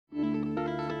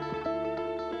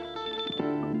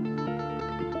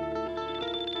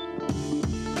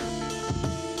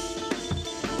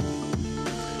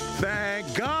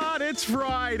It's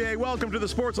Friday. Welcome to the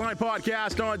Sportsline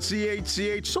Podcast on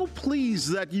CHCH. So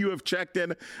pleased that you have checked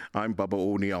in. I'm Bubba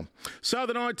O'Neill.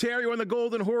 Southern Ontario and the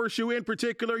Golden Horseshoe in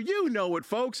particular, you know it,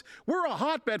 folks. We're a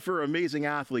hotbed for amazing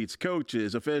athletes,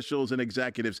 coaches, officials, and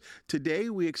executives. Today,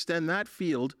 we extend that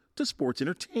field to sports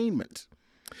entertainment.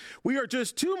 We are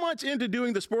just 2 months into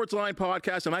doing the Sportsline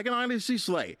Podcast, and I can honestly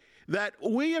say that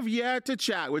we have yet to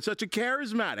chat with such a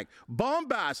charismatic,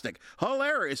 bombastic,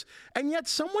 hilarious, and yet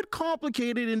somewhat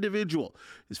complicated individual.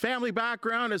 His family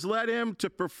background has led him to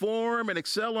perform and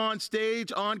excel on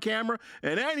stage, on camera,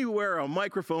 and anywhere a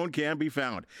microphone can be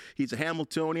found. He's a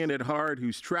Hamiltonian at heart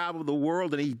who's traveled the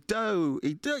world, and he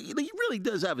really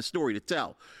does have a story to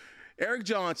tell. Eric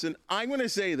Johnston, I'm going to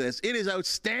say this. It is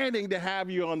outstanding to have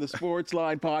you on the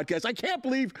Sportsline Podcast. I can't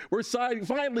believe we're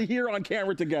finally here on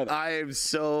camera together. I am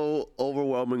so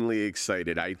overwhelmingly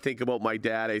excited. I think about my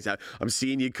dad. I'm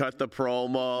seeing you cut the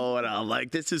promo, and I'm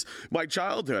like, this is my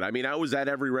childhood. I mean, I was at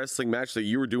every wrestling match that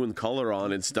you were doing color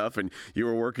on and stuff, and you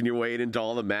were working your way into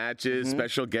all the matches,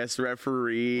 special guest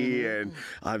referee, and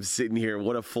I'm sitting here.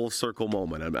 What a full circle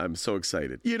moment. I'm so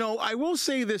excited. You know, I will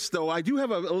say this, though. I do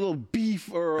have a little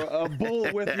beef or a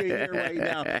bull with you here right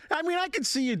now. I mean, I can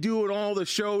see you doing all the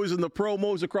shows and the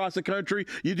promos across the country.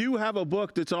 You do have a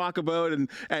book to talk about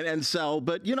and sell,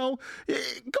 but, you know,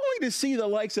 going to see the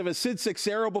likes of a Sid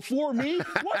Seixeiro before me,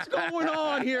 what's going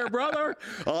on here, brother?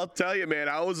 I'll tell you, man,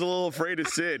 I was a little afraid of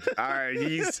Sid. All right,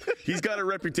 he's got a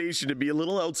reputation to be a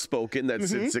little outspoken, that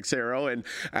Sid Seixeiro, and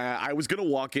I was going to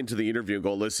walk into the interview and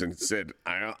go, listen, Sid,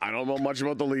 I don't know much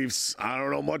about the Leafs. I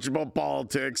don't know much about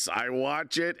politics. I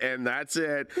watch it, and that's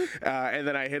it. And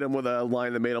then I hit him with a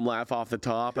line that made him laugh off the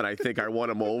top, and I think I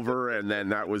won him over, and then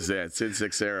that was it. Sid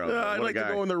Seixeiro. I'd like to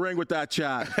go in the ring with that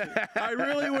chat. I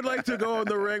really would like to go in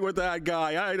the ring with that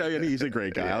guy. And he's a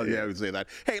great guy. I would say that.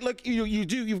 Hey, look,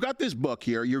 you've got this book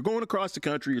here. You're going across the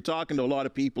country. You're talking to a lot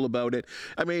of people about it.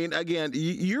 I mean, again,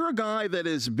 you're a guy that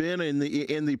has been in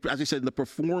the as I said, in the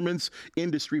performance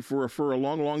industry for a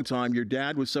long, long time. Your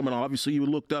dad was someone obviously you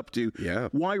looked up to. Yeah.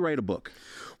 Why write a book?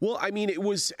 Well, I mean,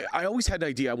 I always had the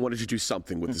idea I wanted to do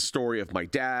something with the story of my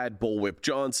dad, Bullwhip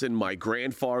Johnson, my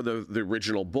grandfather, the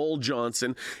original Bull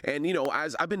Johnson. And, you know,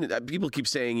 as people keep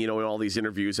saying, you know, in all these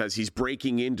interviews, as he's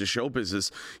breaking into show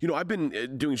business, you know, I've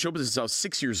been doing show business since I was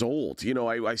 6 years old. You know,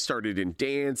 I started in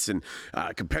dance and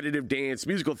competitive dance,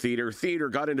 musical theater,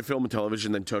 got into film and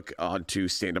television, then took on to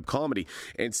stand-up comedy.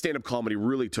 And stand-up comedy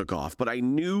really took off. But I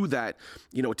knew that,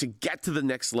 you know, to get to the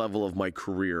next level of my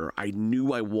career, I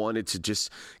knew I wanted to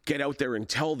just get out there and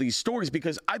tell these stories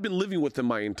because I've been living with them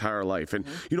my entire life. And,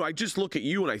 you know, I just look at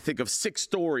you and I think of 6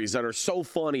 stories that are so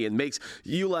funny and makes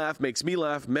you laugh, makes me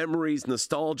laugh, memories,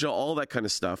 nostalgia, all that kind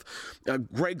of stuff.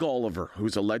 Greg Oliver,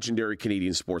 who's a legendary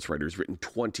Canadian sports writer, has written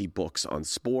 20 books on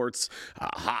sports,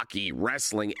 hockey,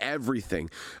 wrestling, everything.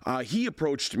 He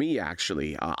approached me,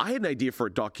 actually. I had an idea for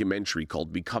a documentary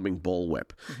called Becoming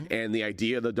Bullwhip. And the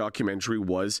idea of the documentary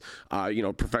was, you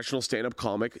know, professional stand-up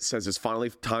comic says it's finally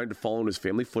time to follow in his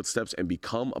family footsteps and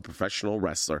become a professional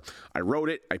wrestler. I wrote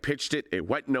it, I pitched it, it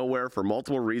went nowhere for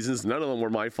multiple reasons. None of them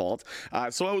were my fault.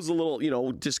 So I was a little, you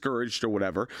know, discouraged or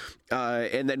whatever.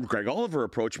 And then Greg Oliver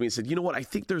approached me and said, you know what, I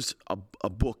think there's a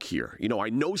book here. You know, I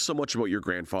know so much about your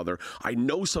grandfather. I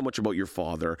know so much about your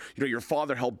father. You know, your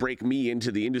father helped break me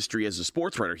into the industry as a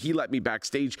sports writer. He let me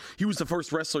backstage. He was the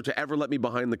first wrestler to ever let me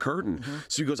behind the curtain.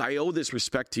 So he goes, I owe this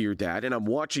respect to your dad, and I'm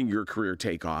watching your career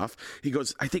take off. He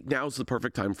goes, I think now's the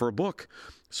perfect time for a book.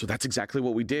 So that's exactly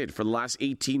what we did. For the last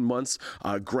 18 months,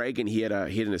 Greg and he had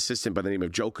an assistant by the name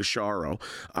of Joe Casharo,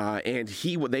 and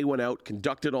they went out,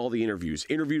 conducted all the interviews,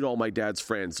 interviewed all my dad's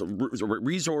friends, all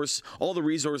the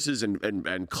resources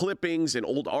and clippings and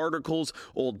old articles,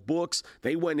 old books.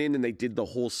 They went in and they did the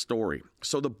whole story.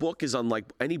 So the book is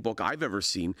unlike any book I've ever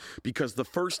seen because the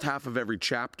first half of every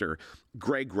chapter,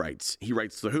 Greg writes. He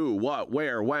writes the who, what,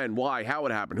 where, when, why, how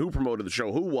it happened, who promoted the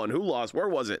show, who won, who lost, where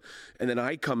was it? And then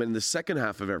I come in the second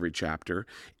half of every chapter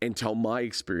and tell my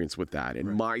experience with that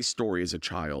and my story as a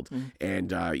child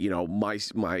and, you know, my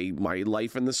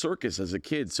life in the circus as a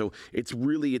kid. So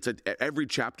every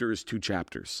chapter is 2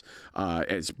 chapters.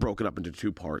 It's broken up into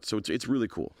 2 parts. So it's really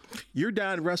cool. Your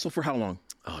dad wrestled for how long?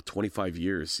 25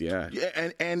 years, yeah.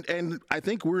 And I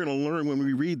think we're going to learn when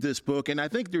we read this book, and I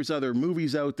think there's other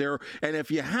movies out there, and if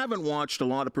you haven't watched a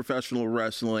lot of professional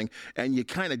wrestling and you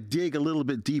kind of dig a little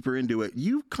bit deeper into it,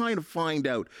 you kind of find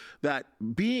out that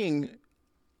being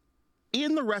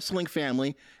in the wrestling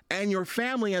family and your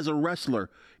family as a wrestler,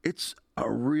 it's a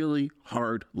really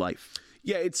hard life.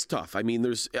 Yeah, it's tough. I mean,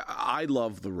 I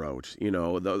love the road. You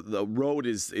know, the road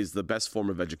is the best form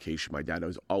of education. My dad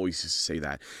always used to say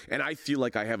that. And I feel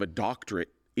like I have a doctorate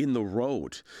in the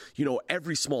road.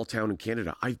 Every small town in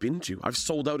Canada I've been to, I've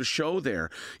sold out a show there,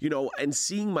 and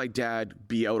seeing my dad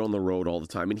be out on the road all the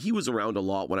time. And he was around a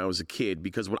lot when I was a kid,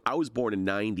 because when I was born in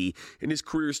 90 and his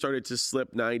career started to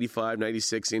slip 95,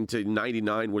 96 into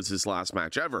 99 was his last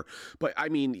match ever. But I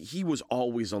mean, he was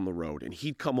always on the road, and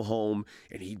he'd come home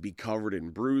and he'd be covered in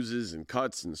bruises and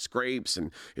cuts and scrapes,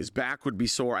 and his back would be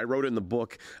sore. I wrote in the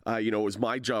book, it was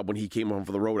my job when he came home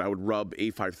from the road, I would rub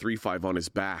A535 on his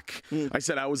back. I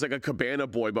said I was like a cabana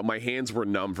boy, but my hands were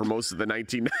numb for most of the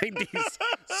 1990s.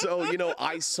 So,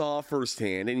 I saw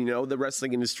firsthand, and, the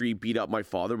wrestling industry beat up my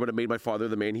father, but it made my father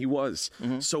the man he was.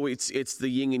 So it's the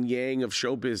yin and yang of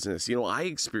show business. I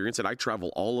experience it. I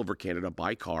travel all over Canada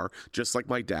by car, just like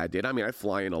my dad did. I mean, I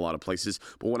fly in a lot of places,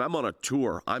 but when I'm on a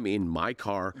tour, I'm in my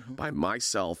car by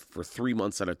myself for 3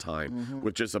 months at a time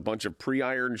with just a bunch of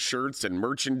pre-ironed shirts and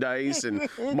merchandise and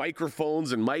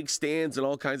microphones and mic stands and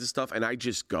all kinds of stuff. And I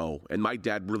just go. And my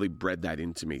dad really bred that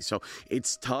into me. So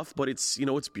it's tough, but it's,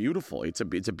 it's beautiful. It's a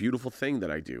beautiful thing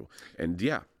that I do. And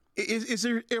yeah. Is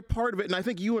there a part of it, and I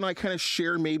think you and I kind of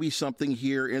share maybe something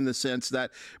here in the sense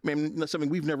that, something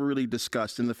we've never really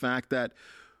discussed, in the fact that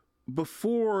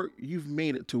before you've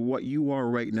made it to what you are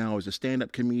right now as a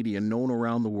stand-up comedian known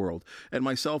around the world, and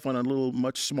myself on a little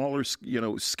much smaller,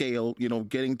 scale,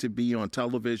 getting to be on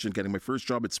television, getting my first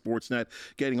job at Sportsnet,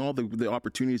 getting all the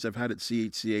opportunities I've had at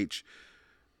CHCH,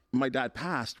 my dad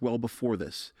passed well before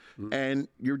this. And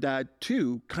your dad,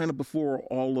 too, kind of before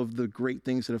all of the great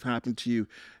things that have happened to you.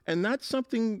 And that's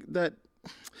something that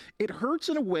it hurts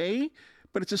in a way,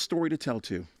 but it's a story to tell,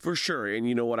 too. For sure. And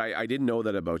you know what? I didn't know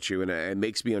that about you, and it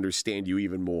makes me understand you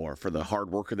even more for the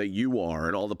hard worker that you are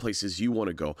and all the places you want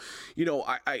to go.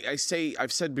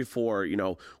 I've said before,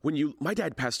 my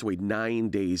dad passed away 9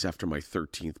 days after my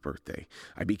 13th birthday.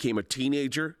 I became a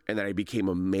teenager, and then I became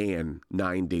a man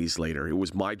 9 days later. It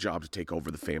was my job to take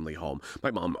over the family home.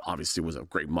 My mom obviously was a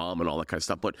great mom and all that kind of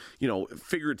stuff, but,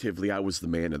 figuratively, I was the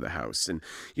man of the house. And,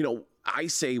 I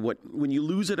say when you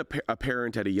lose a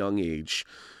parent at a young age,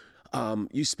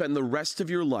 you spend the rest of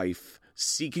your life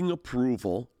seeking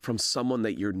approval from someone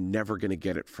that you're never going to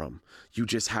get it from. You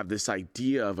just have this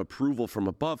idea of approval from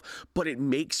above, but it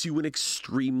makes you an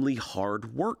extremely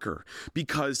hard worker,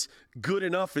 because good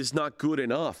enough is not good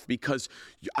enough, because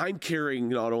I'm carrying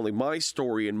not only my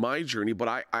story and my journey, but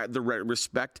I the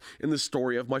respect in the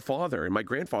story of my father and my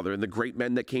grandfather and the great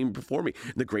men that came before me,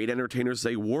 and the great entertainers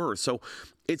they were. So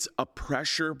it's a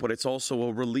pressure, but it's also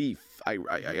a relief. I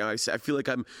feel like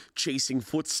I'm chasing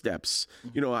footsteps.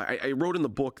 I wrote in the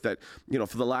book that,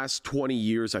 for the last 20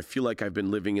 years, I feel like I've been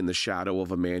living in the shadow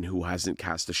of a man who hasn't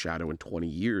cast a shadow in 20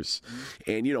 years.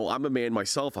 And, I'm a man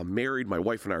myself. I'm married. My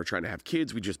wife and I are trying to have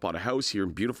kids. We just bought a house here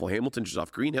in beautiful Hamilton, just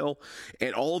off Green Hill.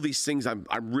 And all of these things, I'm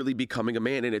really becoming a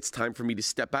man, and it's time for me to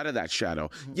step out of that shadow.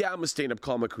 Yeah, I'm a stand-up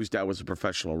comic whose dad was a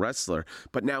professional wrestler,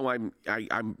 but now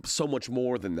I'm so much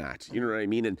more than that. You know what I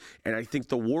mean? And I think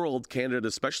the world, Canada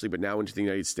especially, but now into the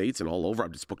United States and all over.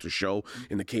 I've just booked a show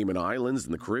in the Cayman Islands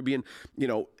and the Caribbean.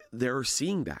 They're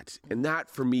seeing that. And that,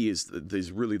 for me, is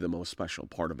really the most special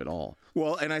part of it all.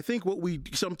 Well, and I think what we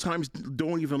sometimes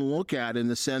don't even look at, in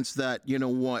the sense that,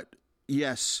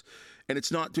 yes, and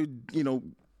it's not to,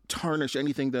 tarnish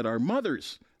anything that our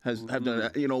mothers have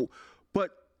done,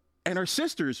 but, and our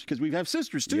sisters, because we have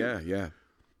sisters too. Yeah.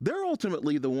 They're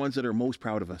ultimately the ones that are most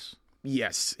proud of us.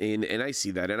 Yes, and I see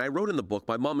that. And I wrote in the book,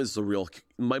 my mom is the real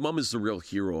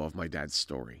hero of my dad's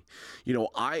story.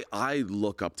 I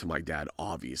look up to my dad,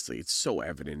 obviously. It's so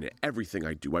evident in everything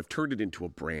I do. I've turned it into a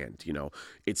brand,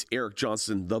 It's Eric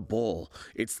Johnston, the Bull.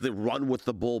 It's the Run with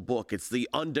the Bull book. It's the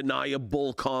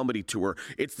Undeniable comedy tour.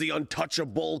 It's the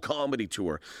Untouchable comedy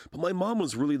tour. But my mom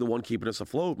was really the one keeping us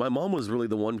afloat. My mom was really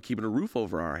the one keeping a roof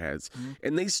over our heads.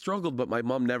 And they struggled, but my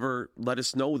mom never let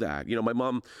us know that. My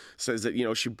mom says that,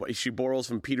 she borrows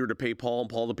from Peter to pay Paul and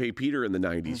Paul to pay Peter in the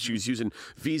 90s. She was using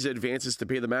Visa advances to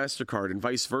pay the MasterCard and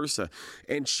vice versa.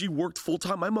 And she worked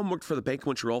full-time. My mom worked for the Bank of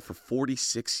Montreal for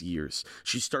 46 years.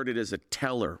 She started as a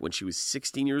teller when she was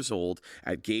 16 years old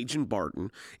at Gage and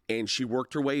Barton, and she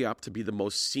worked her way up to be the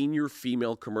most senior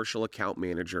female commercial account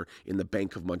manager in the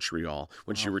Bank of Montreal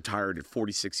when she retired at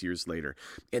 46 years later.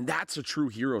 And that's a true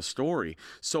hero story.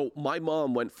 So my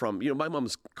mom went from, my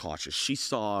mom's cautious. She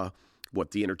saw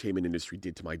what the entertainment industry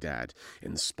did to my dad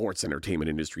and the sports entertainment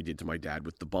industry did to my dad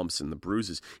with the bumps and the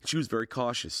bruises. And she was very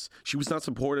cautious. She was not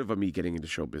supportive of me getting into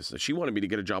show business. She wanted me to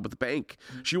get a job at the bank.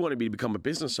 She wanted me to become a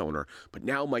business owner. But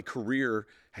now my career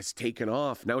has taken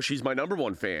off. Now she's my number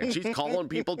one fan. She's calling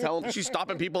people, she's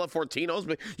stopping people at Fortino's.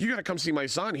 But you got to come see my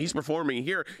son. He's performing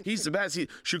here. He's the best.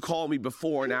 She'll call me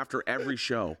before and after every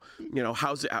show. You know,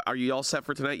 how's it? Are you all set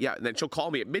for tonight? Yeah. And then she'll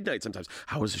call me at midnight sometimes.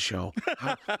 How was the show?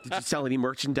 Did you sell any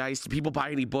merchandise? Did people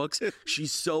buy any books?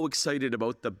 She's so excited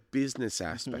about the business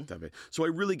aspect of it. So I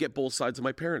really get both sides of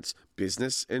my parents,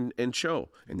 business and show.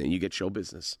 And then you get show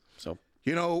business. So.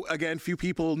 You know, again, few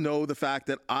people know the fact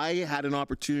that I had an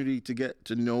opportunity to get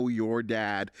to know your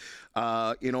dad.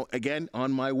 You know, again,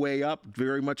 on my way up,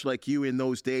 very much like you in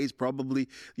those days, probably,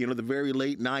 you know, the very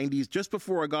late 90s, just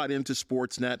before I got into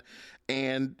Sportsnet.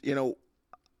 And, you know,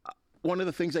 one of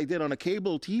the things I did on a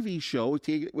cable TV show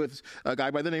with a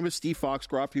guy by the name of Steve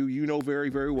Foxcroft, who you know very,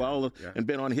 very well, and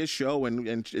been on his show.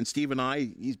 And Steve and I,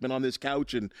 he's been on this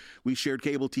couch, and we shared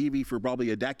cable TV for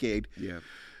probably a decade. Yeah.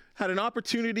 Had an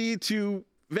opportunity to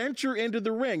venture into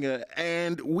the ring,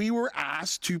 and we were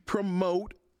asked to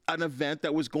promote an event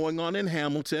that was going on in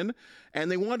Hamilton, and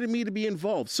they wanted me to be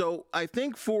involved. So I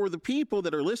think for the people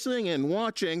that are listening and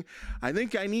watching, I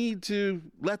think I need to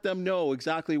let them know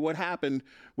exactly what happened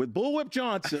with Bullwhip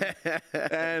Johnson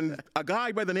and a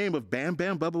guy by the name of Bam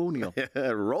Bam Bubba O'Neill.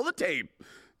 Roll the tape.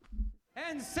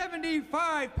 And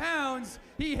 75 pounds,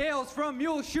 he hails from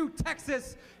Muleshoe,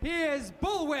 Texas. He is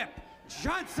Bullwhip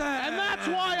Johnson. And that's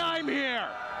why I'm here.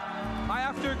 I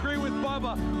have to agree with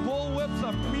Bubba. Bullwhip's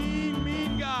a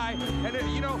mean guy. And if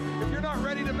you're not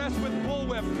ready to mess with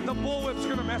Bullwhip, the Bullwhip's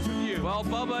going to mess with you. Well,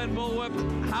 Bubba and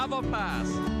Bullwhip have a pass.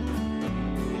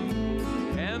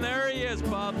 And there he is,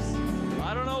 Bubs.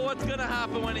 I don't know what's going to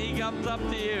happen when he comes up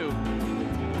to you.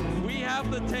 We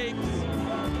have the tapes.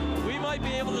 We might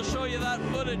be able to show you that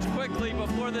footage quickly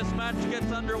before this match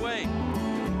gets underway.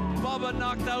 Bubba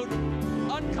knocked out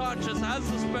unconscious as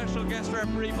the special guest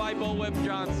referee by Bullwhip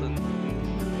Johnson.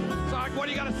 Zach, what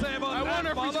do you got to say about that, I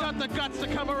wonder if Bubba? he's got the guts to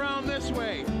come around this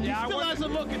way. Yeah, he still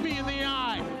hasn't looked at me in the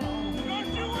eye.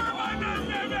 Don't you worry about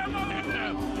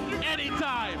that.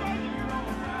 Anytime.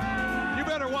 You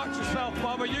better watch yourself,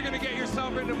 Bubba. You're going to get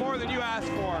yourself into more than you asked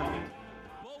for.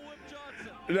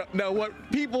 No, what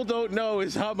people don't know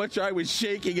is how much I was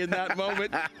shaking in that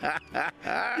moment.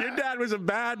 Your dad was a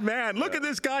bad man. Look at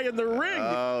this guy in the ring.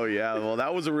 Oh, yeah. Well,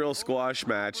 that was a real squash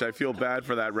match. I feel bad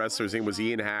for that wrestler. His name was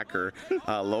Ian Hacker,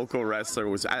 local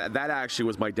wrestler. That actually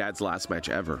was my dad's last match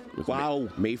ever. Wow.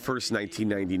 May 1st,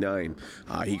 1999.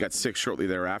 He got sick shortly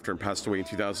thereafter and passed away in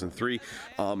 2003.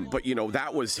 But, you know,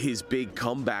 that was his big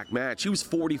comeback match. He was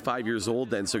 45 years old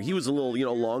then, so he was a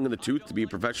little, long in the tooth to be a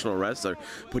professional wrestler.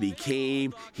 But he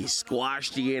came. He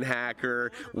squashed Ian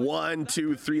Hacker. 1,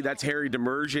 2, 3. That's Harry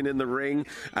Demersion in the ring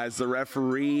as the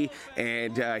referee.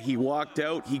 And he walked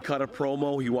out. He cut a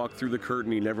promo. He walked through the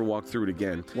curtain. He never walked through it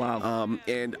again. Wow.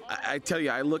 And I tell you,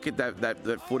 I look at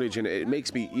that footage, and it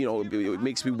makes me, it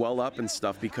makes me well up and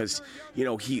stuff because,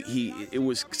 it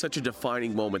was such a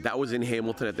defining moment. That was in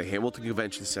Hamilton at the Hamilton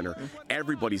Convention Center.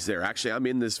 Everybody's there. Actually, I'm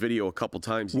in this video a couple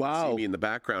times. You can see me in the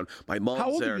background. My mom's there.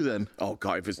 How old are you then? Oh,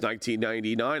 God, if it's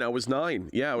 1999, I was 9.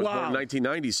 Yeah, I was born in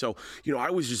 1990. So, I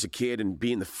was just a kid and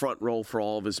being the front row for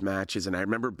all of his matches. And I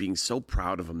remember being so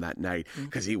proud of him that night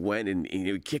because he went and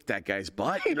he kicked that guy's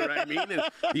butt. You know what I mean? And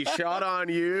he shot on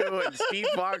you and Steve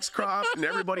Foxcroft and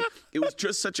everybody. It was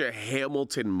just such a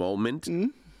Hamilton moment.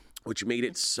 Which made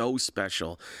it so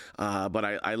special. But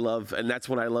I love, and that's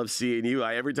when I love seeing you.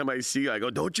 Every time I see you, I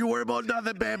go, don't you worry about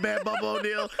nothing, Bam Bam Bubba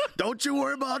O'Neill. Don't you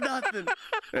worry about nothing.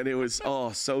 And it was,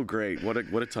 so great. What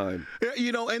a time.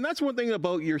 And that's one thing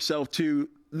about yourself, too.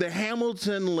 The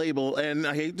Hamilton label, and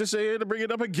I hate to say it, to bring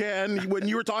it up again, when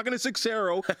you were talking to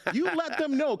Sixero, you let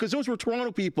them know, because those were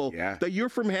Toronto people, that you're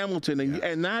from Hamilton,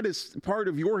 and that is part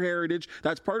of your heritage.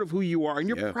 That's part of who you are, and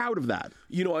you're proud of that.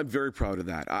 I'm very proud of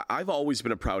that. I've always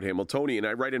been a proud Hamiltonian.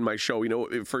 I write in my show,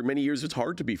 for many years, it's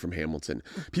hard to be from Hamilton.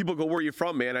 People go, where are you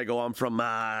from, man? I go, I'm from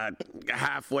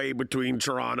halfway between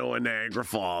Toronto and Niagara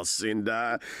Falls. And,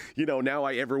 now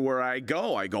everywhere I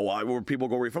go, where people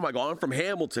go, where are you from? I go, I'm from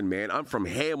Hamilton, man. I'm from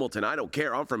Hamilton. I don't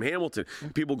care. I'm from Hamilton.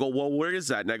 People go, well, where is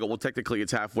that? And I go, well, technically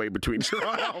it's halfway between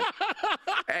Toronto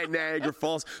and Niagara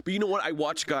Falls. But you know what? I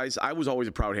watch guys. I was always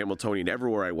a proud Hamiltonian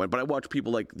everywhere I went, but I watch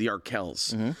people like the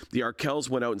Arkells. The Arkells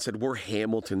went out and said, we're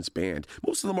Hamilton's band.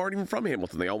 Most of them aren't even from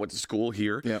Hamilton. They all went to school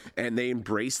here, and they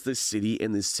embraced the city,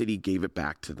 and the city gave it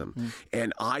back to them.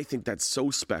 And I think that's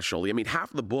so special. I mean,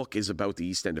 half the book is about the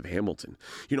East End of Hamilton.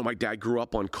 My dad grew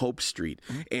up on Cope Street,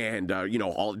 and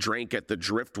all drank at the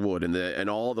Driftwood and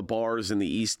all the bars in the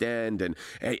East End, and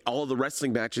all the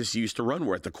wrestling matches you used to run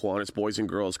were at the Kiwanis Boys and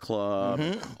Girls Club,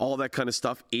 all that kind of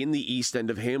stuff in the East End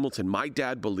of Hamilton. My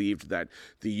dad believed that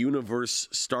the universe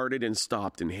started and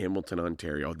stopped in Hamilton,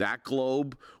 Ontario. That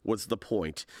globe was the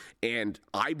point. And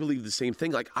I believe the same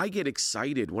thing. Like, I get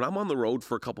excited when I'm on the road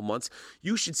for a couple months.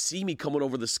 You should see me coming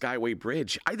over the Skyway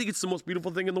Bridge. I think it's the most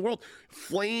beautiful thing in the world.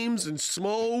 Flames and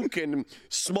smoke and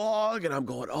smog, and I'm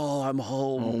going, oh, I'm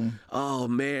home. Oh,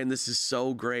 man, this is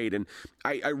so great. And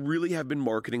I really have been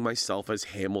marketing myself as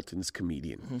Hamilton's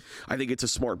comedian. I think it's a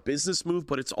smart business move,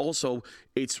 but it's also,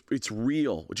 it's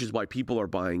real, which is why people are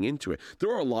buying into it.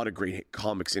 There are a lot of great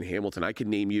comics in Hamilton. I could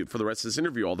name you, for the rest of this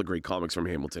interview, all the great comics from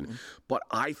Hamilton. But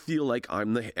I feel like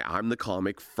I'm the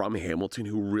comic from Hamilton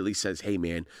who really says, hey,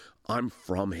 man, I'm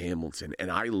from Hamilton,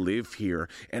 and I live here,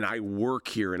 and I work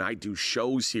here, and I do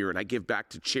shows here, and I give back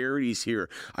to charities here.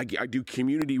 I do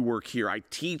community work here. I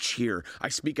teach here. I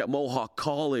speak at Mohawk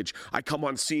College. I come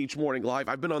on CH Morning Live.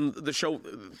 I've been on the show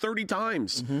 30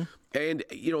 times. And,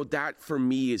 you know, that for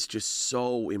me is just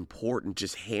so important,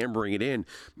 just hammering it in.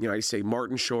 You know, I say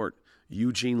Martin Short,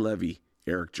 Eugene Levy,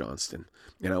 Eric Johnston.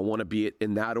 And I want to be it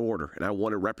in that order, and I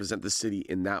want to represent the city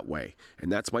in that way.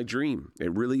 And that's my dream.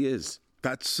 It really is.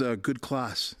 That's a good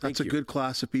class. That's a you. good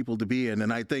class of people to be in.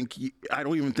 And I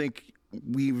don't even think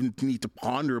we even need to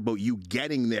ponder about you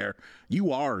getting there.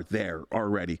 You are there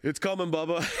already. It's coming,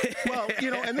 Bubba. Well,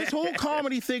 you know, and this whole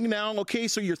comedy thing now, okay,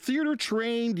 so you're theater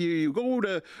trained, you go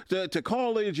to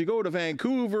college, you go to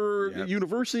Vancouver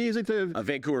University, is it?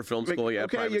 Vancouver Film School, okay,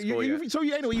 private school, So,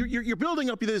 anyway, you're building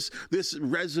up this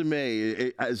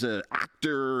resume as an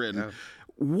actor, and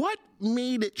what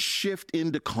made it shift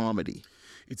into comedy?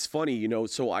 It's funny, you know,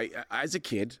 so as a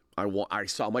kid, I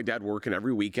saw my dad working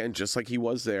every weekend just like he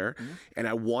was there, and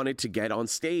I wanted to get on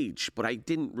stage, but I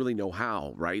didn't really know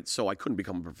how, right? So I couldn't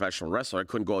become a professional wrestler. I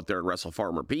couldn't go out there and wrestle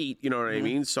Farmer Pete, you know what I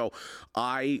mean? So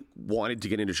I wanted to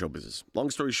get into show business. Long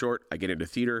story short, I get into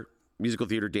theater, musical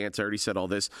theater, dance. I already said all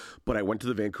this, but I went to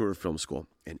the Vancouver Film School.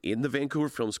 And in the Vancouver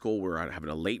Film School, we're having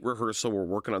a late rehearsal. We're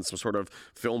working on some sort of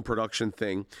film production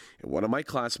thing. And one of my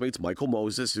classmates, Michael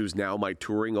Moses, who's now my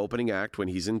touring opening act when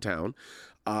he's in town,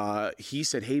 he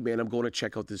said, hey, man, I'm going to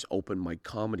check out this open mic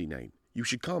comedy night. You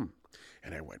should come.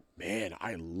 And I went, man,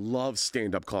 I love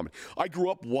stand-up comedy. I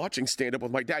grew up watching stand-up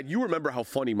with my dad. You remember how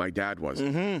funny my dad was.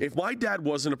 If my dad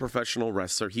wasn't a professional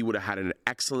wrestler, he would have had an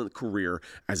excellent career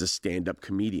as a stand-up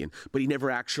comedian. But he never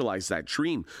actualized that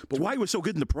dream. But why he was so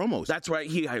good in the promos. That's right.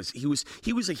 He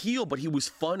was a heel, but he was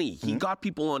funny. He got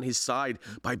people on his side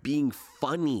by being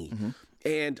funny.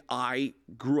 And I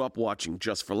grew up watching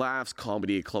Just for Laughs,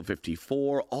 Comedy at Club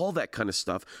 54, all that kind of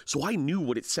stuff. So I knew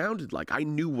what it sounded like. I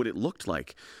knew what it looked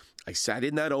like. I sat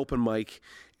in that open mic,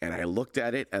 and I looked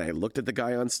at it, and I looked at the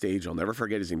guy on stage. I'll never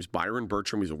forget. His name's Byron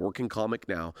Bertram. He's a working comic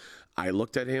now. I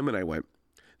looked at him, and I went,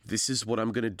 this is what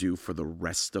I'm going to do for the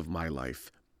rest of my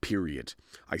life, period.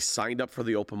 I signed up for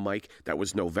the open mic. That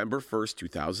was November 1st,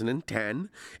 2010,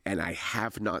 and I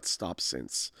have not stopped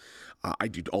since. I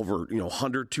do over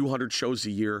 100, 200 shows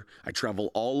a year. I travel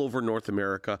all over North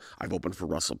America. I've opened for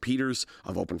Russell Peters.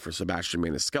 I've opened for Sebastian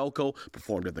Maniscalco,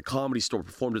 performed at the Comedy Store,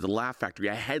 performed at the Laugh Factory.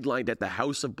 I headlined at the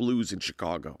House of Blues in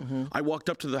Chicago. I walked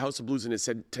up to the House of Blues and it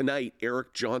said, tonight,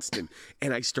 Eric Johnston.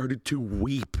 And I started to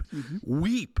weep.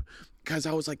 Because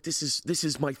I was like, this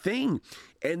is my thing.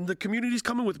 And the community's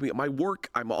coming with me. My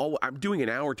work, I'm doing an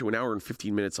hour to an hour and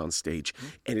 15 minutes on stage.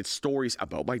 And it's stories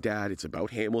about my dad. It's about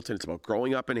Hamilton. It's about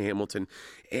growing up in Hamilton.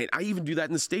 And I even do that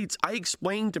in the States. I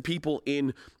explain to people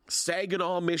in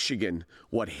Saginaw, Michigan,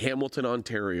 what Hamilton,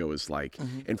 Ontario is like.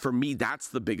 And for me, that's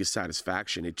the biggest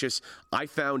satisfaction. I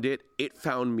found it. It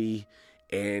found me.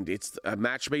 And it's a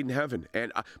match made in heaven.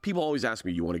 And people always ask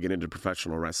me, you want to get into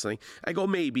professional wrestling? I go,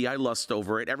 maybe. I lust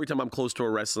over it. Every time I'm close to a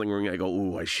wrestling ring, I go,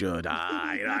 ooh, I should.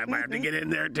 I might have to get in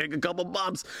there and take a couple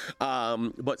bumps.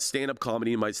 But stand-up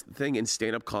comedy is my thing, and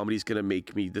stand-up comedy is going to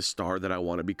make me the star that I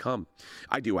want to become.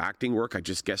 I do acting work. I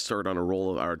just guest starred on a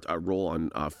role on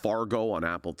Fargo on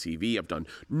Apple TV. I've done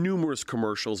numerous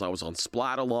commercials. I was on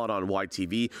Splat-A-Lot on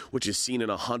YTV, which is seen in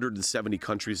 170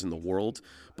 countries in the world.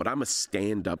 But I'm a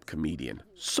stand-up comedian.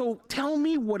 So tell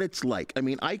me what it's like. I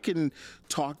mean, I can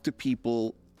talk to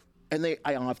people, and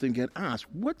I often get asked,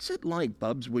 what's it like,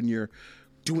 Bubs, when you're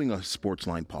doing a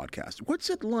Sportsline podcast? What's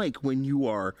it like when you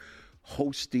are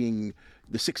hosting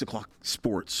the 6 o'clock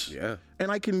sports? Yeah.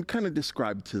 And I can kind of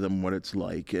describe to them what it's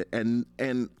like. And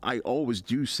I always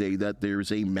do say that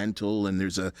there's a mental and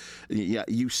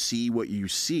you see what you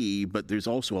see, but there's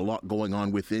also a lot going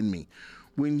on within me.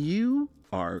 When you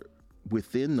are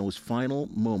within those final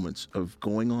moments of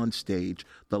going on stage,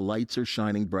 the lights are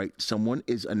shining bright. Someone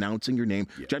is announcing your name,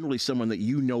 generally someone that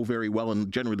you know very well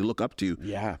and generally look up to.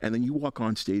 Yeah. And then you walk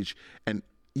on stage and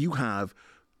you have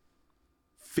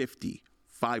 50,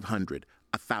 500,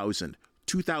 1,000,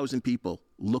 2,000 people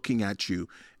looking at you,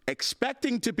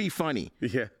 expecting to be funny.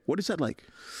 Yeah. What is that like?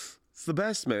 It's the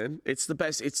best, man. It's the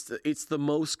best. It's the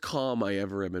most calm I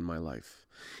ever am in my life.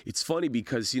 It's funny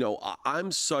because,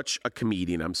 I'm such a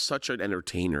comedian, I'm such an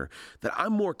entertainer that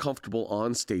I'm more comfortable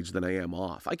on stage than I am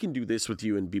off. I can do this with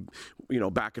you and be,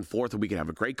 back and forth, and we can have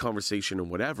a great conversation and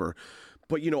whatever.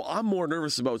 But, I'm more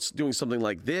nervous about doing something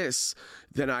like this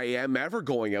than I am ever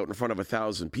going out in front of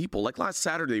 1,000 people. Like last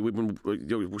Saturday, we've been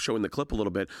showing the clip a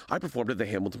little bit. I performed at the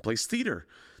Hamilton Place Theater.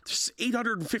 There's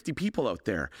 850 people out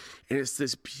there. And it's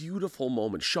this beautiful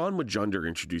moment. Sean Majunder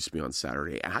introduced me on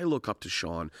Saturday, and I look up to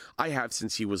Sean. I have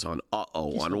since he was on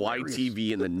on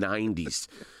YTV in the 90s.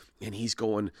 And he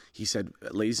said,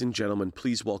 ladies and gentlemen,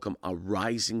 please welcome a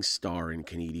rising star in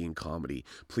Canadian comedy.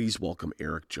 Please welcome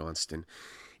Eric Johnston.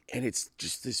 And it's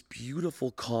just this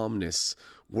beautiful calmness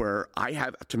where I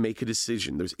have to make a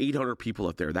decision. There's 800 people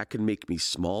out there. That can make me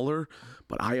smaller,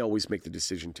 but I always make the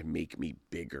decision to make me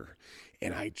bigger.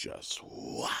 And I just,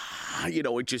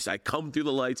 I come through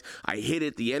the lights. I hit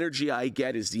it. The energy I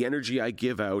get is the energy I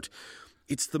give out.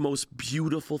 It's the most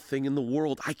beautiful thing in the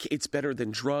world. It's better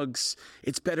than drugs.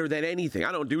 It's better than anything.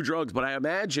 I don't do drugs, but I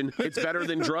imagine it's better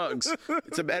than drugs.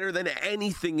 It's better than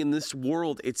anything in this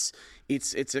world. It's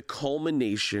a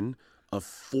culmination of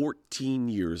 14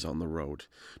 years on the road,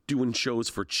 doing shows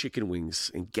for chicken wings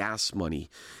and gas money.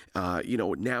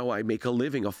 Now I make a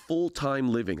living, a full-time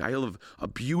living. I live a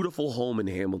beautiful home in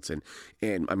Hamilton.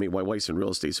 And my wife's in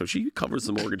real estate, so she covers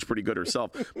the mortgage pretty good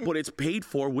herself. But it's paid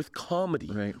for with comedy,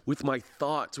 right? With my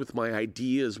thoughts, with my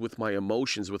ideas, with my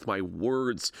emotions, with my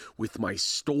words, with my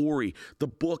story. The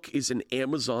book is an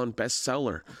Amazon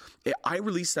bestseller. I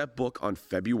released that book on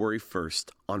February 1st.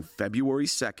 On February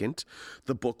 2nd,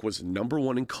 the book was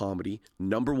 #1 in comedy,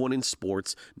 #1 in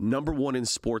sports, #1 in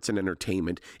sports and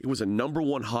entertainment. It was a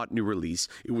 #1 hot new release.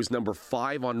 It was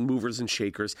 #5 on Movers and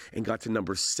Shakers and got to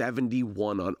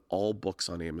 #71 on all books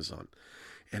on Amazon.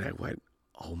 And I went,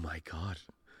 oh my God.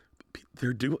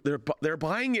 They're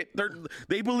buying it.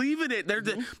 They believe in it.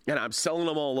 And I'm selling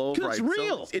them all over. It's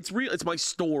real. So it's real. It's my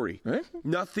story. Right?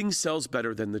 Nothing sells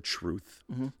better than the truth.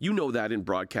 Mm-hmm. You know that in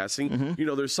broadcasting.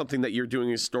 Mm-hmm. There's something that you're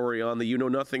doing a story on that you know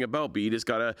nothing about, but you just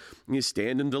gotta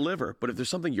stand and deliver. But if there's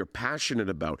something you're passionate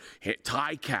about,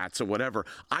 Tie Cats or whatever,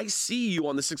 I see you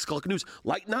on the 6 o'clock news.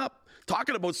 Lighten up.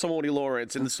 Talking about Simone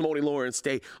Lawrence and the Simone Lawrence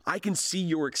Day. I can see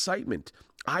your excitement.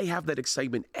 I have that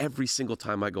excitement every single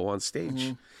time I go on stage.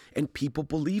 Mm-hmm. And people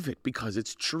believe it because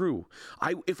it's true.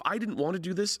 If I didn't want to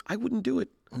do this, I wouldn't do it.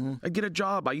 Mm-hmm. I'd get a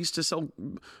job. I used to sell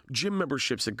gym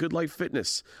memberships at Good Life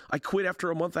Fitness. I quit after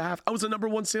a month and a half. I was the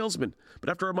 #1 salesman. But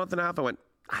after a month and a half, I went,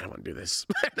 I don't want to do this.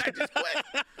 I just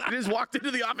quit. I just walked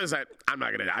into the office.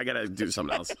 I got to do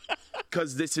something else.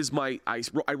 Because this is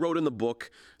I wrote in the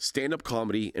book, stand-up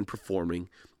comedy and performing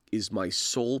is my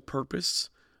sole purpose,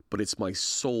 but it's my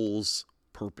soul's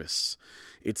purpose.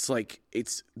 It's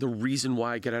the reason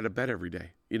why I get out of bed every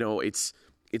day.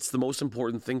 It's the most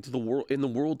important thing in the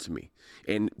world to me.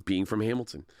 And being from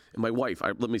Hamilton. And my wife,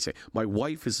 let me say, my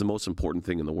wife is the most important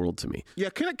thing in the world to me. Yeah,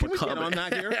 can we get on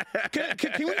that here?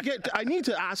 Can we get? I need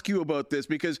to ask you about this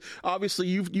because obviously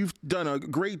you've done a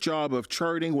great job of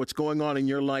charting what's going on in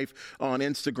your life on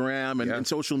Instagram and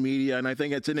social media, and I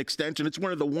think it's an extension. It's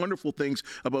one of the wonderful things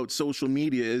about social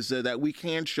media is that we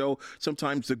can show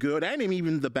sometimes the good and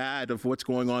even the bad of what's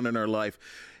going on in our life.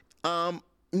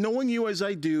 Knowing you as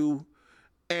I do,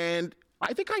 and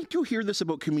I think I do hear this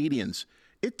about comedians.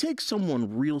 It takes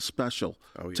someone real special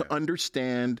to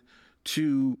understand,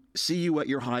 to see you at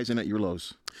your highs and at your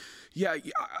lows. Yeah,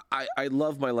 I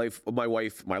love my wife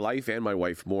and my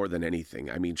wife more than anything.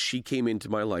 I mean, she came into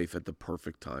my life at the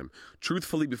perfect time.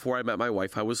 Truthfully, before I met my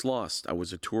wife, I was lost. I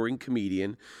was a touring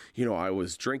comedian. I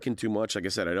was drinking too much. Like I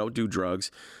said, I don't do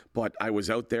drugs, but I was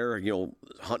out there,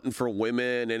 hunting for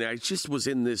women, and I just was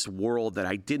in this world that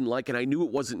I didn't like, and I knew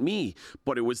it wasn't me,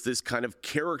 but it was this kind of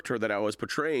character that I was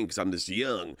portraying because I'm this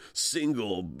young,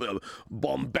 single,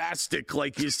 bombastic,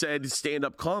 like you said,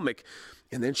 stand-up comic.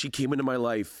 And then she came into my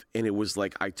life, and it was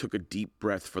like I took a deep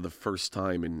breath for the first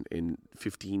time in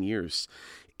 15 years.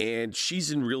 And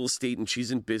she's in real estate, and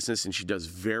she's in business, and she does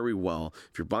very well.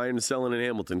 If you're buying and selling in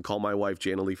Hamilton, call my wife,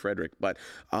 Jana Lee Frederick. But,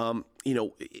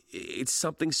 it's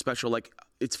something special. Like,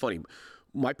 it's funny.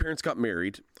 My parents got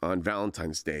married on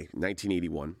Valentine's Day,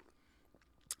 1981.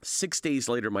 6 days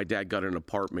later, my dad got an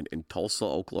apartment in Tulsa,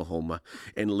 Oklahoma,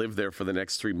 and lived there for the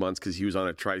next 3 months because he was on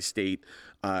a tri-state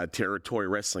territory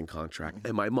wrestling contract.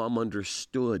 And my mom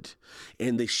understood,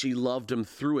 and she loved him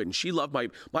through it. And she loved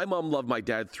my mom loved my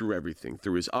dad through everything,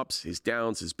 through his ups, his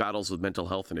downs, his battles with mental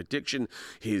health and addiction,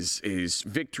 his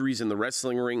victories in the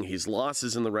wrestling ring, his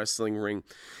losses in the wrestling ring.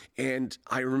 And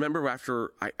I remember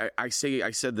after I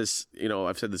said this,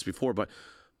 I've said this before, but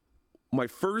my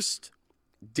first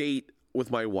date with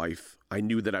my wife, I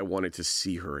knew that I wanted to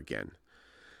see her again.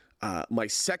 My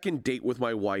second date with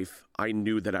my wife, I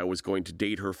knew that I was going to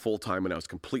date her full time and I was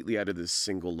completely out of this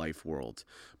single life world.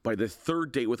 By the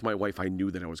third date with my wife, I knew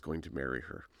that I was going to marry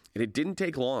her. And it didn't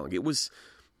take long. It was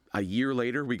a year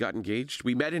later, we got engaged.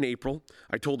 We met in April.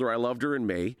 I told her I loved her in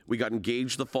May. We got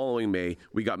engaged the following May.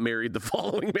 We got married the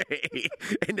following May.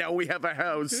 And now we have a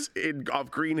house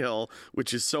off Green Hill,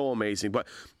 which is so amazing. But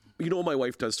you know what my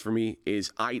wife does for me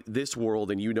is this world,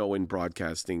 and in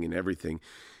broadcasting and everything,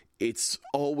 it's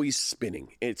always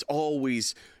spinning. It's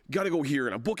always got to go here,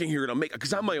 and I'm booking here, and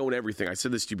because I'm my own everything. I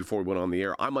said this to you before we went on the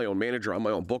air. I'm my own manager. I'm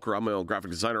my own booker. I'm my own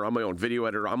graphic designer. I'm my own video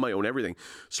editor. I'm my own everything.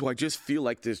 So I just feel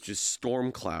like there's just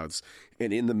storm clouds,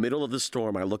 and in the middle of the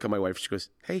storm, I look at my wife. She goes,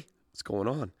 "Hey, what's going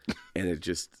on?" And it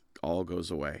just all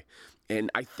goes away. And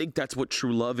I think that's what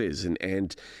true love is,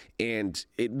 and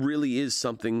it really is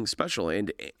something special.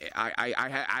 And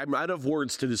I'm out of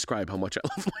words to describe how much I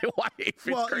love my wife.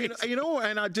 It's crazy.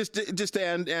 And I just to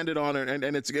end it on her,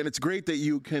 and it's great that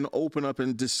you can open up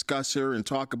and discuss her and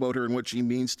talk about her and what she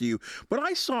means to you. But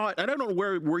I saw it, and I don't know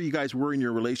where you guys were in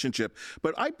your relationship,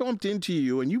 but I bumped into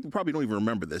you, and you probably don't even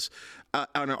remember this, on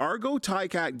an Argo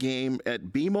Ticat game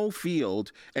at BMO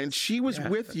Field, and she was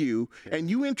with you, and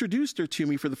you introduced her to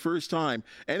me for the first time.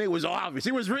 And it was obvious.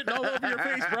 It was written all over your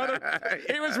face, brother.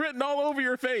 It was written all over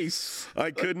your face. I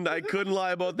couldn't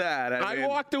lie about that. I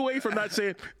walked away from that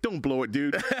saying, "Don't blow it,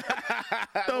 dude.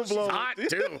 Don't blow it." Hot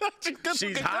too.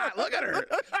 She's hot. Look at her.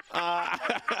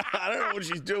 I don't know what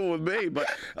she's doing with me, but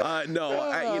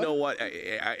no. You know what?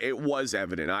 It was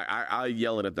evident. I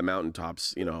yell it at the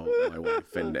mountaintops. My wife,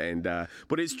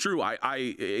 but it's true.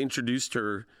 I introduced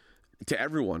her to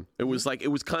everyone. It was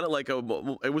kind of like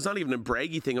it was not even a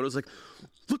braggy thing. It was like,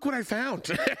 look what I found.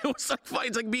 It was like,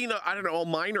 it's like being a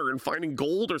miner and finding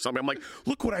gold or something. I'm like,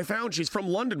 look what I found. She's from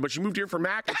London, but she moved here from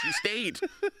Mac and she stayed.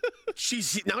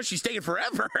 Now she's staying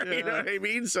forever. Yeah. You know what I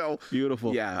mean? So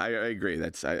beautiful. Yeah, I agree.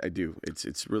 I do.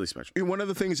 It's really special. One of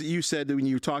the things that you said when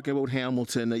you were talking about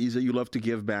Hamilton, that you said you love to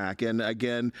give back. And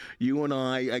again, you and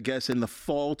I guess in the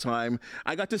fall time,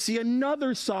 I got to see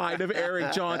another side of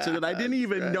Eric Johnston that I didn't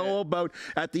even know about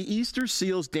at the Easter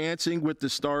Seals Dancing with the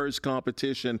Stars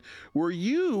competition, where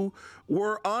you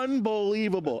were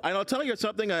unbelievable. And I'll tell you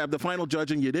something, I have the final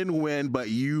judging. You didn't win, but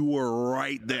you were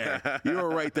right there. You were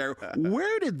right there.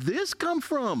 Where did this come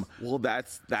from? Well,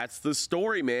 that's the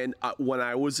story, man. When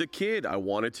I was a kid, I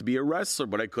wanted to be a wrestler,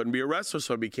 but I couldn't be a wrestler,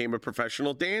 so I became a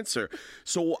professional dancer.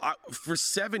 So for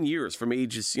 7 years, from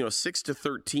ages 6 to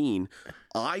 13,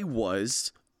 I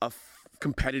was a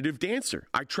competitive dancer.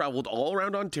 I traveled all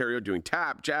around Ontario doing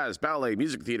tap, jazz, ballet,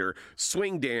 music theater,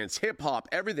 swing dance, hip hop,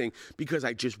 everything, because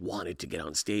I just wanted to get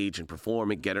on stage and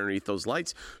perform and get underneath those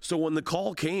lights. So when the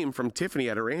call came from Tiffany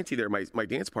at her auntie there, my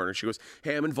dance partner, she goes,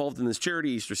 "Hey, I'm involved in this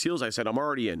charity, Easter Seals." I said, "I'm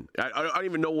already in. I don't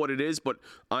even know what it is, but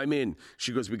I'm in."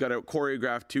 She goes, "We got to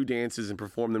choreograph 2 dances and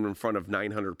perform them in front of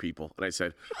 900 people." And I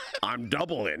said, "I'm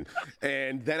double in."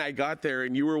 And then I got there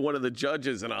and you were one of the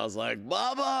judges and I was like,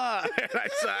 "Bubba!" And I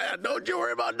said, "Don't you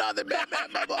worry about nothing, man,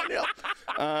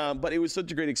 Bubba." But it was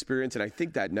such a great experience, and I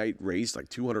think that night raised like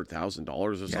 $200,000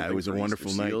 or something. Yeah, it was a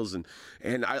wonderful night.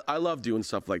 And I love doing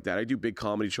stuff like that. I do big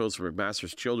comedy shows for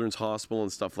McMaster's Children's Hospital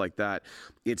and stuff like that.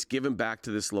 It's given back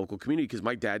to this local community because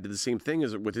my dad did the same thing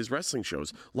with his wrestling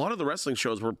shows. A lot of the wrestling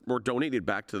shows were donated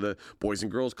back to the Boys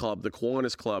and Girls Club, the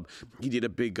Kiwanis Club. He did a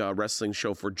big wrestling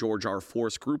show for George R.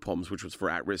 Forrest Group Homes, which was for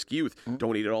at-risk youth.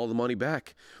 Donated all the money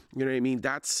back. You know what I mean?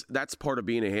 That's part of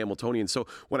being a Hamiltonian. So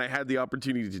when I had the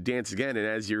opportunity to dance again, and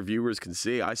as your viewers can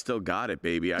see, I still got it,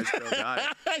 baby. I still got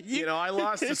it. I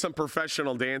lost to some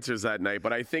professional dancers that night,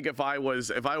 but I think if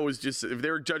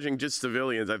they were judging just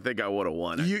civilians, I think I would have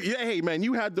won it. Hey man,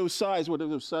 you had those size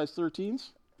 13s?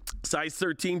 Size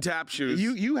 13 tap shoes.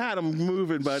 You had them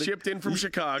moving, buddy. Shipped in from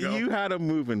Chicago. You had them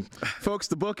moving. Folks,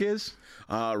 the book is?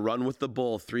 Run with the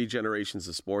Bull, 3 Generations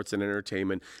of Sports and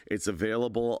Entertainment. It's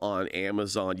available on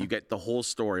Amazon. You get the whole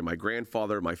story. My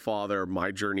grandfather, my father,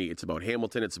 my journey. It's about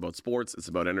Hamilton. It's about sports. It's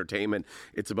about entertainment.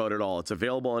 It's about it all. It's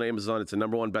available on Amazon. It's a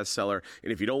 #1 bestseller.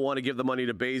 And if you don't want to give the money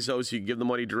to Bezos, you can give the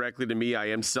money directly to me. I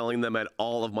am selling them at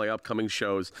all of my upcoming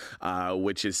shows,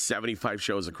 which is 75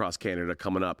 shows across Canada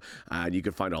coming up. And you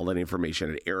can find all that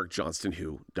information at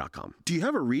ericjohnstonwho.com. Do you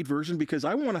have a read version? Because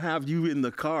I want to have you in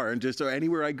the car and just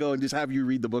anywhere I go and just have you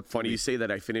read the book. Funny you say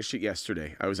that. I finished it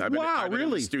yesterday. I've been in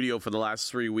the studio for the last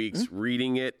 3 weeks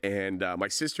reading it, and my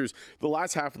sisters. The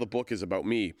last half of the book is about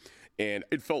me. And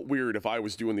it felt weird if I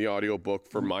was doing the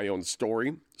audiobook for my own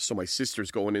story. So my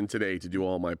sister's going in today to do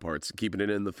all my parts, keeping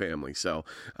it in the family. So,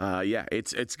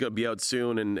 it's going to be out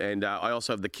soon. And I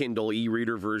also have the Kindle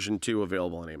e-reader version, too,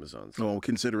 available on Amazon. So. Oh,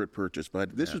 consider it purchased.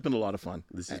 But this has been a lot of fun.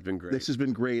 This has been great. This has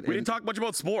been great. We didn't talk much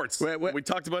about sports. We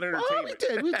talked about entertainment.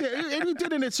 Oh, we did. And we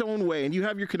did in its own way. And you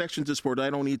have your connections to sport.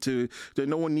 I don't need to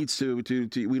no one needs to, we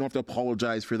don't have to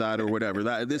apologize for that or whatever.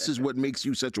 This is what makes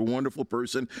you such a wonderful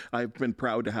person. I've been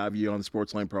proud to have you on the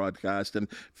Sportsline Podcast and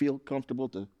feel comfortable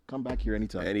to come back here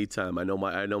anytime. Anytime. I know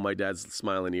my dad's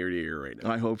smiling ear to ear right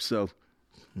now. I hope so.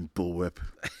 Bullwhip.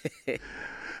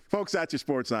 Folks, that's your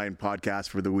Sportsline Podcast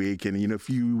for the week. And, if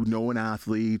you know an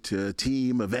athlete, a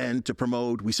team, event to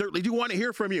promote, we certainly do want to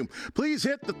hear from you. Please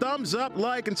hit the thumbs up,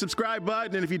 like, and subscribe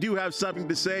button. And if you do have something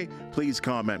to say, please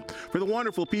comment. For the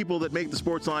wonderful people that make the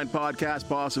Sportsline Podcast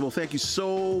possible, thank you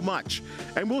so much.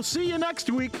 And we'll see you next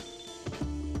week.